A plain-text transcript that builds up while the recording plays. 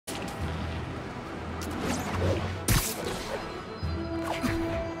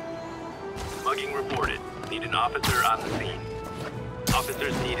Mugging reported. Need an officer on the scene.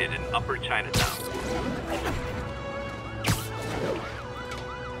 Officers needed in Upper Chinatown.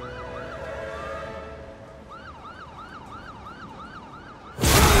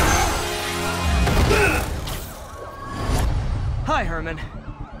 Hi, Herman.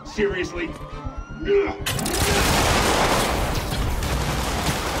 Seriously?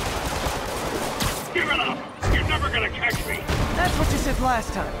 Give it up! You're never gonna catch me! That's what you said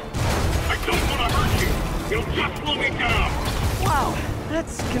last time. I don't want to hurt you! You'll just slow me down! Wow,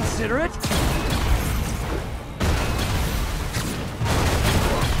 that's considerate.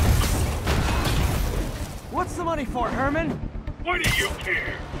 What's the money for, Herman? Why do you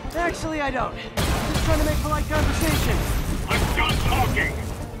care? Actually, I don't. Just trying to make polite conversation. I'm done talking!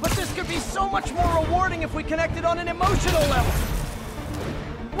 But this could be so much more rewarding if we connected on an emotional level.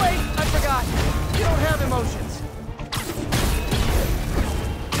 Wait, I forgot. You don't have emotions.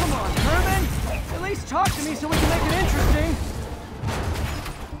 Come on, Herman. At least talk to me so we can make it interesting.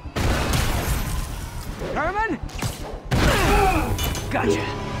 Herman? Gotcha.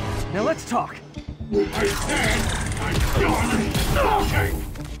 Now let's talk. I said I'm done talking!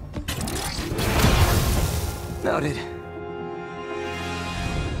 Noted.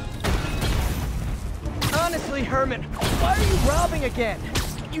 Honestly, Herman, why are you robbing again?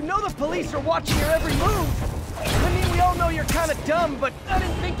 You know the police are watching your every move. I mean, we all know you're kind of dumb, but I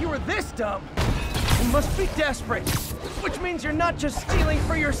didn't think you were this dumb. You must be desperate, which means you're not just stealing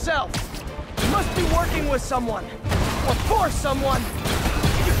for yourself. You must be working with someone, or for someone.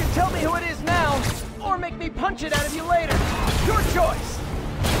 You can tell me who it is now, or make me punch it out of you later. Your choice.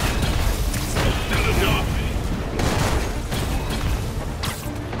 Not enough!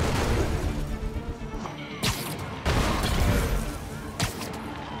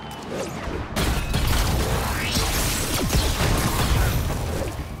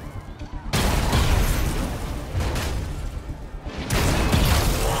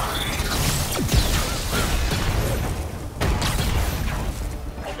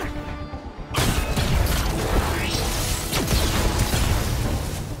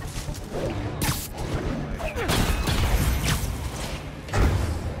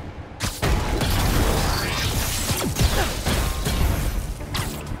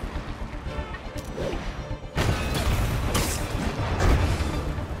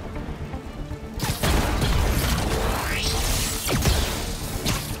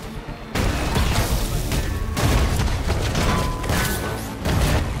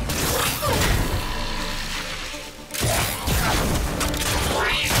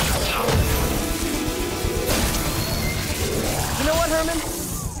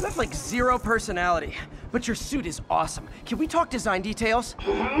 Like zero personality, but your suit is awesome. Can we talk design details?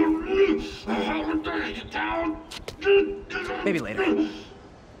 Maybe later.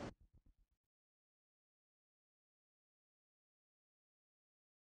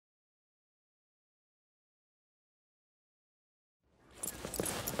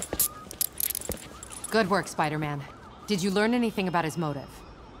 Good work, Spider-Man. Did you learn anything about his motive?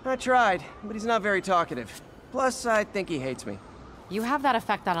 I tried, but he's not very talkative. Plus, I think he hates me. You have that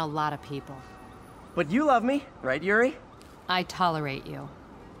effect on a lot of people. But you love me, right, Yuri? I tolerate you.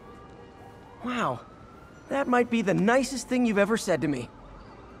 Wow. That might be the nicest thing you've ever said to me.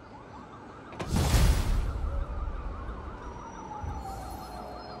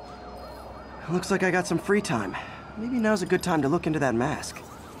 Looks like I got some free time. Maybe now's a good time to look into that mask.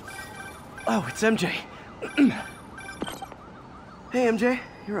 Oh, it's MJ. Hey, MJ.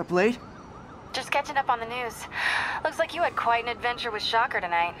 You're up late? Just catching up on the news. Looks like you had quite an adventure with Shocker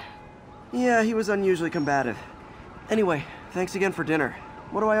tonight. Yeah, he was unusually combative. Anyway, thanks again for dinner.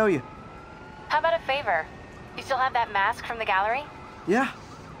 What do I owe you? How about a favor? You still have that mask from the gallery? Yeah.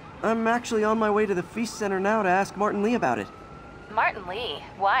 I'm actually on my way to the Feast Center now to ask Martin Lee about it. Martin Lee?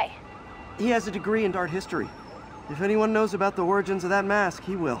 Why? He has a degree in art history. If anyone knows about the origins of that mask,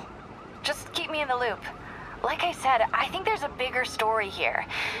 he will. Just keep me in the loop. Like I said, I think there's a bigger story here,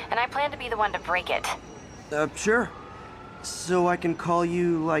 and I plan to be the one to break it. Sure. So I can call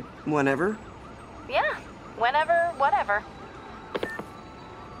you, like, whenever? Yeah, whenever, whatever.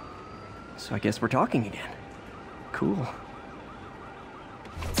 So I guess we're talking again. Cool.